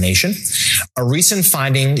areas in the nation. A recent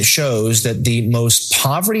finding shows that the most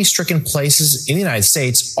poverty-stricken places in the United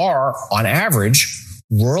States are, on average,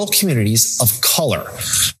 rural communities of color.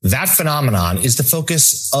 That phenomenon is the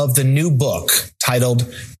focus of the new book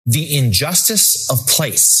titled The Injustice of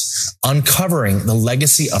Place, Uncovering the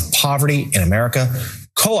Legacy of Poverty in America,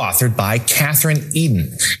 co-authored by Catherine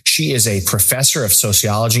Eden. She is a professor of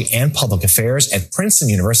sociology and public affairs at Princeton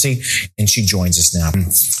University, and she joins us now.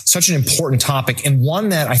 Such an important topic, and one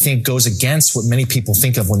that I think goes against what many people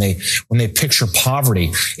think of when they picture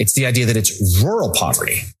poverty. It's the idea that it's rural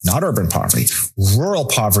poverty, not urban poverty, rural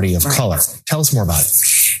poverty of color. Tell us more about it.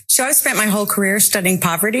 So I've spent my whole career studying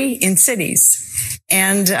poverty in cities.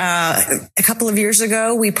 And a couple of years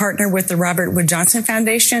ago, we partnered with the Robert Wood Johnson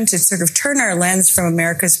Foundation to sort of turn our lens from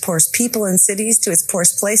America's poorest people in cities to its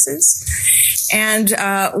poorest places. And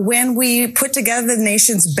when we put together the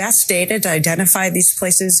nation's best data to identify these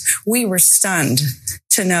places, we were stunned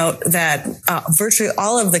to note that virtually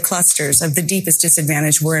all of the clusters of the deepest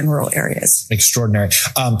disadvantage were in rural areas. Extraordinary.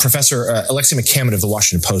 Professor Alexia McCammon of the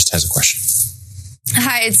Washington Post has a question.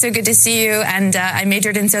 Hi, it's so good to see you. And I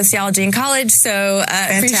majored in sociology in college, so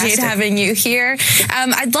appreciate having you here.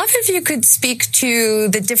 I'd love if you could speak to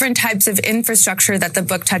the different types of infrastructure that the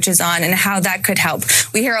book touches on and how that could help.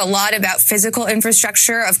 We hear a lot about physical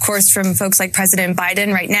infrastructure, of course, from folks like President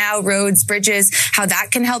Biden right now, roads, bridges, how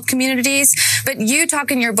that can help communities. But you talk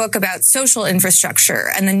in your book about social infrastructure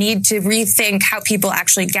and the need to rethink how people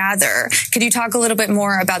actually gather. Could you talk a little bit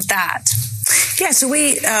more about that? Yeah, so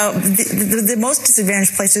the most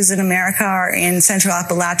disadvantaged places in America are in Central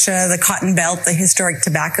Appalachia, the Cotton Belt, the historic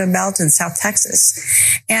Tobacco Belt, and South Texas.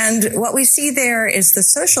 And what we see there is the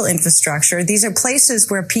social infrastructure. These are places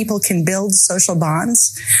where people can build social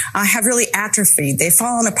bonds, have really atrophied. They've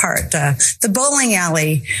fallen apart. The bowling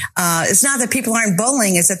alley, it's not that people aren't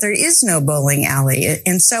bowling, it's that there is no bowling alley,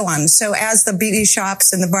 and so on. So as the beauty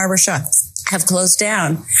shops and the barber shops have closed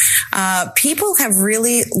down, people have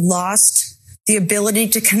really lost the ability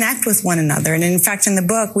to connect with one another. And in fact, in the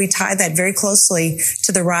book, we tie that very closely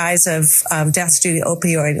to the rise of deaths due to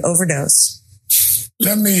opioid overdose.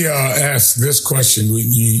 Let me ask this question.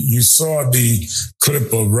 You saw the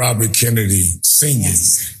clip of Robert Kennedy singing.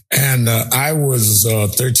 Yes. And I was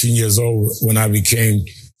 13 years old when I became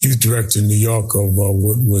youth director in New York of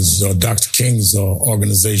what was Dr. King's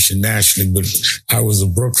organization nationally, but I was a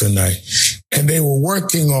Brooklynite. And they were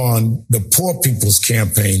working on the Poor People's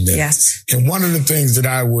Campaign then. Yes. And one of the things that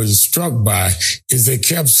I was struck by is they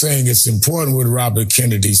kept saying it's important what Robert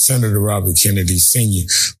Kennedy, Senator Robert Kennedy Sr.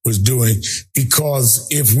 was doing, because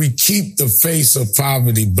if we keep the face of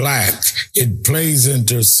poverty black, it plays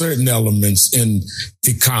into certain elements in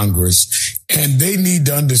the Congress. And they need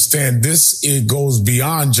to understand this, it goes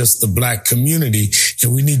beyond just the black community,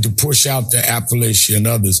 and we need to push out the Appalachian and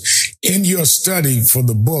others. In your study for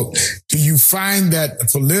the book, do you find that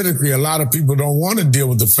politically a lot of people don't want to deal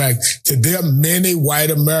with the fact that there are many white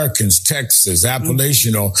Americans, Texas,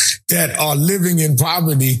 Appalachian, that are living in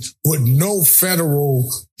poverty with no federal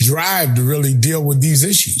drive to really deal with these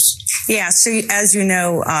issues? Yeah. So as you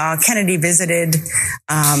know, Kennedy visited,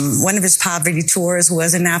 one of his poverty tours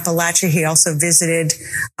was in Appalachia. He also visited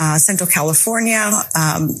Central California.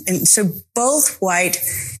 And so both white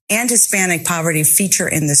and Hispanic poverty feature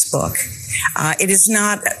in this book. It is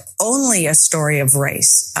not only a story of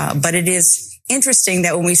race, but it is interesting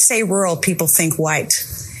that when we say rural, people think white.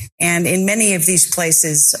 And in many of these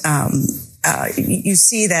places, you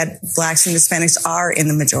see that blacks and Hispanics are in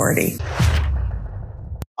the majority.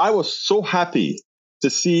 I was so happy to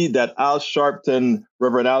see that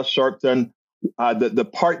Reverend Al Sharpton, the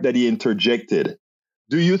part that he interjected.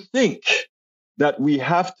 Do you think that we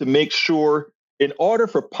have to make sure, in order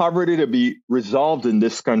for poverty to be resolved in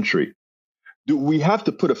this country, do we have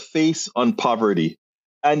to put a face on poverty?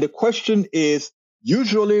 And the question is,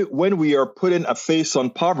 usually when we are putting a face on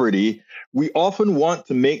poverty, we often want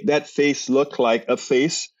to make that face look like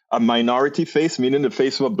a minority face, meaning the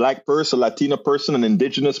face of a black person, a Latina person, an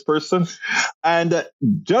indigenous person. And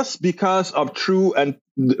just because of true and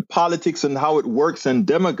politics and how it works and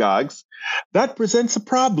demagogues, that presents a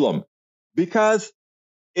problem, because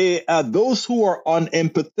those who are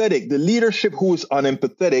unempathetic, the leadership who is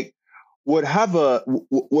unempathetic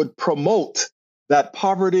would promote that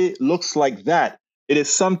poverty looks like that. It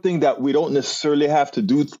is something that we don't necessarily have to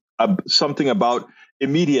do something about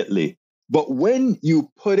immediately. But when you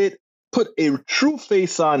put a true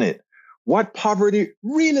face on it, what poverty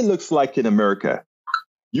really looks like in America,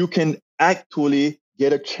 you can actually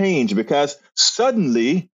get a change, because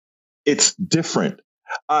suddenly it's different.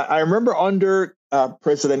 I remember under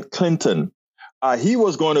President Clinton, he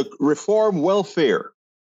was going to reform welfare.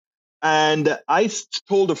 And I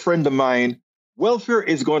told a friend of mine, welfare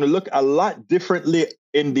is going to look a lot differently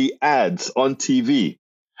in the ads on TV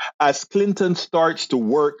as Clinton starts to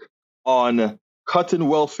work on cutting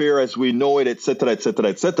welfare as we know it, et cetera, et cetera,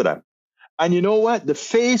 et cetera. And you know what? The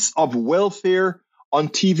face of welfare on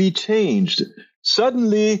TV changed.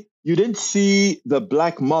 Suddenly, you didn't see the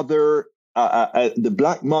black mother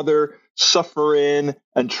suffering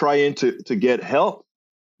and trying to get help.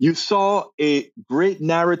 You saw a great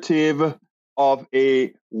narrative of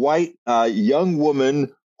a white young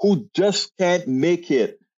woman who just can't make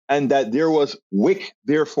it, and that there was WIC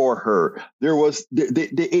there for her.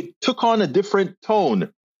 It took on a different tone.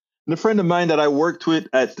 And a friend of mine that I worked with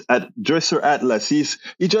at Dresser Atlas, he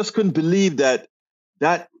just couldn't believe that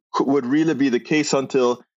would really be the case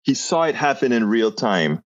until he saw it happen in real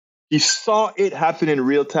time. He saw it happen in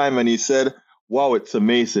real time, and he said, wow, it's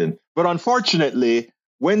amazing. But unfortunately,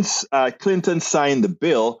 when Clinton signed the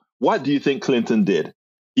bill, what do you think Clinton did?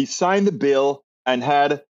 He signed the bill and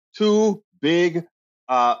had two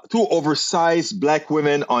oversized black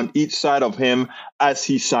women on each side of him as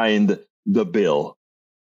he signed the bill.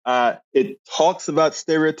 It talks about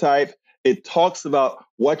stereotype. It talks about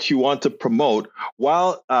what you want to promote.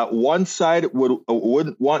 While one side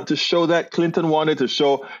wouldn't want to show that, Clinton wanted to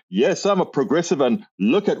show, yes, I'm a progressive, and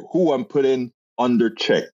look at who I'm putting under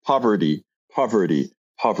check. Poverty, poverty,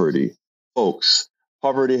 poverty. Folks,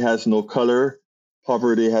 poverty has no color.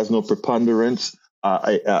 Poverty has no preponderance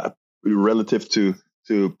relative to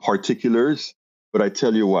particulars. But I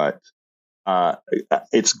tell you what,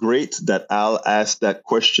 it's great that Al asked that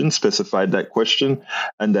question, specified that question,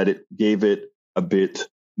 and that it gave it a bit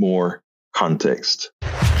more context.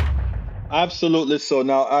 Absolutely. So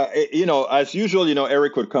now, as usual,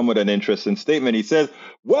 Eric would come with an interesting statement. He says,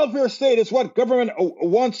 welfare state is what government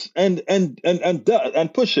wants and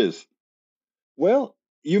pushes. Well,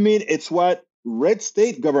 you mean it's what red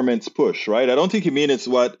state governments push, right? I don't think you mean it's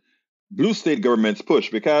what blue state governments push,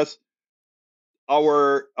 because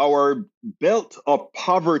our belt of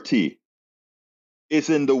poverty is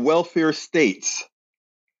in the welfare states.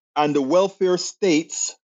 and the welfare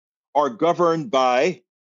states are governed by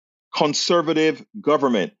conservative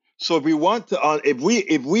government. So if we want to,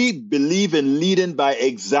 if we believe in leading by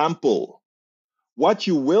example, what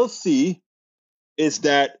you will see is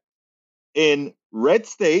that in red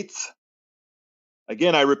states,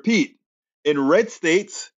 again, I repeat, in red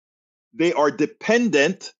states, they are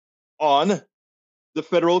dependent on the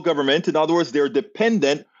federal government. In other words, they're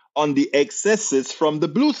dependent on the excesses from the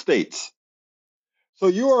blue states.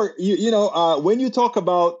 So when you talk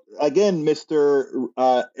about, again, Mr.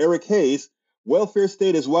 Eric Hayes, welfare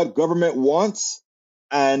state is what government wants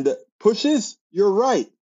and pushes. You're right,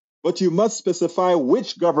 but you must specify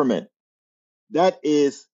which government. That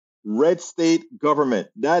is red state government.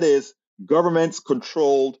 That is governments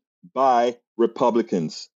controlled by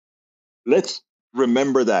Republicans. Let's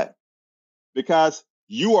remember that, because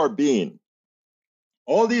you are being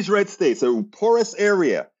all these red states, the poorest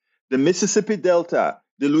area, the Mississippi Delta,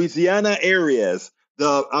 the Louisiana areas,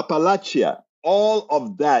 the Appalachia, all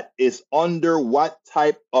of that is under what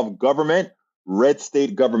type of government? Red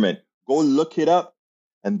state government. Go look it up.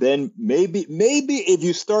 And then maybe if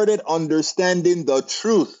you started understanding the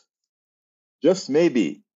truth, just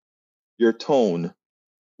maybe your tone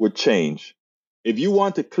would change. If you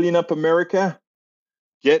want to clean up America,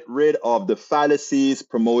 get rid of the fallacies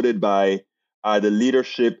promoted by the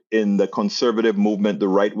leadership in the conservative movement, the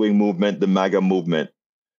right-wing movement, the MAGA movement.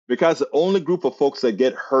 Because the only group of folks that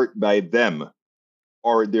get hurt by them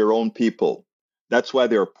are their own people. That's why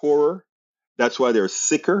they're poorer, that's why they're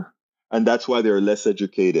sicker, and that's why they're less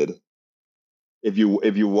educated. If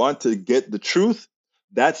you want to get the truth,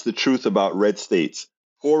 that's the truth about red states.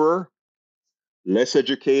 Poorer, less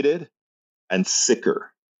educated, and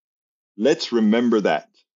sicker. Let's remember that.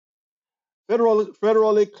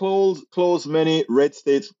 Federally closed many red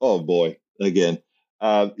states. Oh boy, again,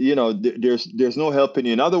 there's no helping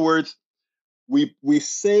you. In other words, we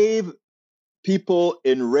save people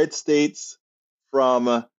in red states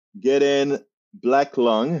from getting black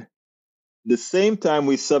lung. The same time,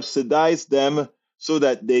 we subsidize them so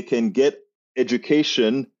that they can get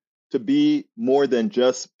education to be more than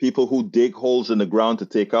just people who dig holes in the ground to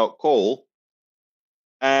take out coal.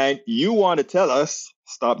 And you want to tell us,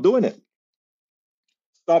 stop doing it.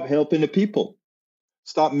 Stop helping the people.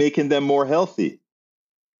 Stop making them more healthy.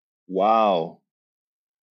 Wow.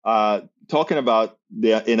 Talking about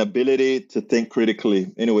the inability to think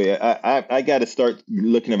critically. Anyway, I got to start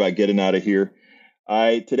looking about getting out of here.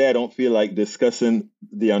 Today I don't feel like discussing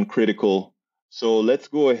the uncritical. So let's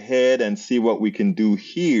go ahead and see what we can do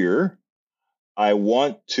here. I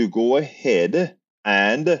want to go ahead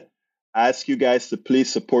and ask you guys to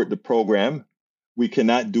please support the program. We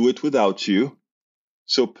cannot do it without you.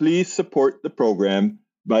 So please support the program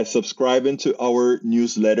by subscribing to our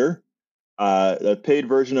newsletter. The paid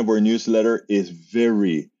version of our newsletter is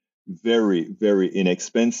very, very, very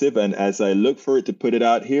inexpensive. And as I look for it to put it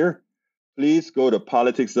out here, please go to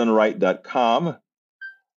politicsdoneright.com,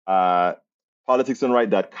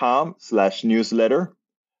 politicsdoneright.com/newsletter,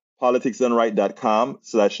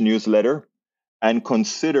 politicsdoneright.com/newsletter, and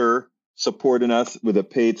consider supporting us with a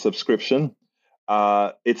paid subscription.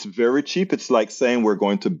 It's very cheap. It's like saying we're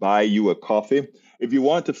going to buy you a coffee. If you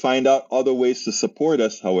want to find out other ways to support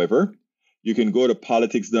us, however, you can go to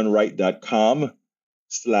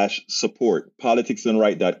politicsdoneright.com/support,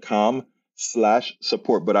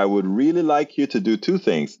 politicsdoneright.com/support. But I would really like you to do two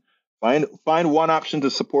things. Find one option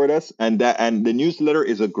to support us, and the newsletter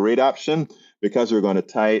is a great option because we're going to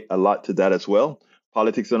tie a lot to that as well.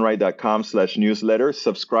 politicsdoneright.com/newsletter.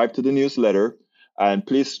 Subscribe to the newsletter. And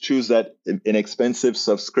please choose that inexpensive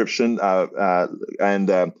subscription,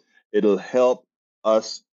 and it'll help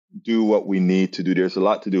us do what we need to do. There's a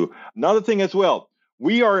lot to do. Another thing as well,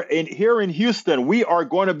 we are here in Houston. We are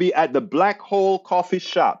going to be at the Black Hole Coffee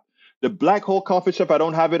Shop. The Black Hole Coffee Shop, I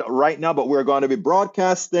don't have it right now, but we're going to be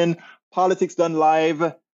broadcasting Politics Done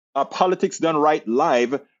Right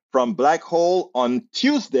live from Black Hole on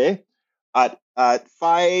Tuesday at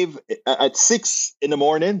 6 in the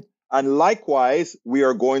morning. And likewise, we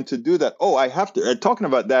are going to do that. Oh, I have to, talking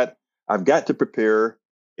about that, I've got to prepare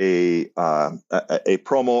a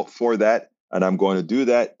promo for that. And I'm going to do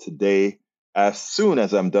that today as soon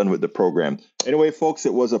as I'm done with the program. Anyway, folks,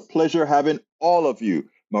 it was a pleasure having all of you,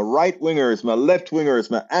 my right wingers, my left wingers,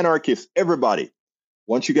 my anarchists, everybody. I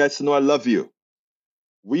want you guys to know I love you.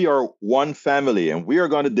 We are one family, and we are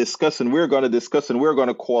going to discuss, and we're going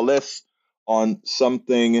to coalesce on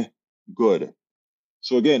something good.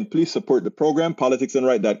 So again, please support the program.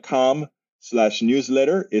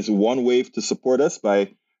 politicsdoneright.com/newsletter is one way to support us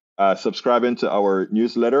by subscribing to our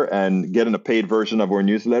newsletter and getting a paid version of our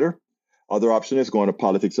newsletter. Other option is going to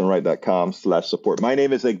politicsdoneright.com/support. My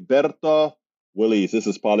name is Egberto Willies. This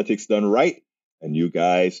is Politics Done Right. And you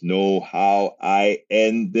guys know how I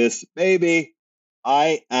end this baby.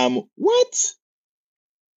 I am what?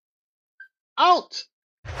 Out.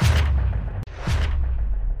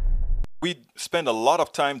 We spend a lot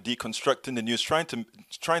of time deconstructing the news, trying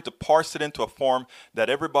to parse it into a form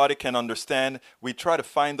that everybody can understand. We try to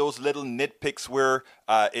find those little nitpicks where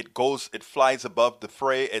it flies above the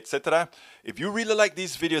fray, etc. If you really like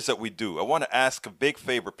these videos that we do, I want to ask a big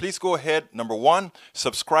favor. Please go ahead. Number 1,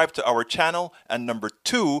 subscribe to our channel. And number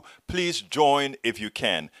 2, please join if you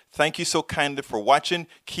can. Thank you so kindly for watching.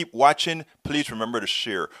 Keep watching. Please remember to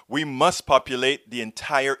share. We must populate the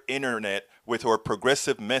entire internet with our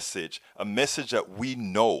progressive message, a message that we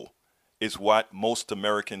know is what most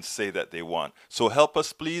Americans say that they want. So help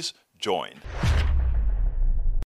us, please join.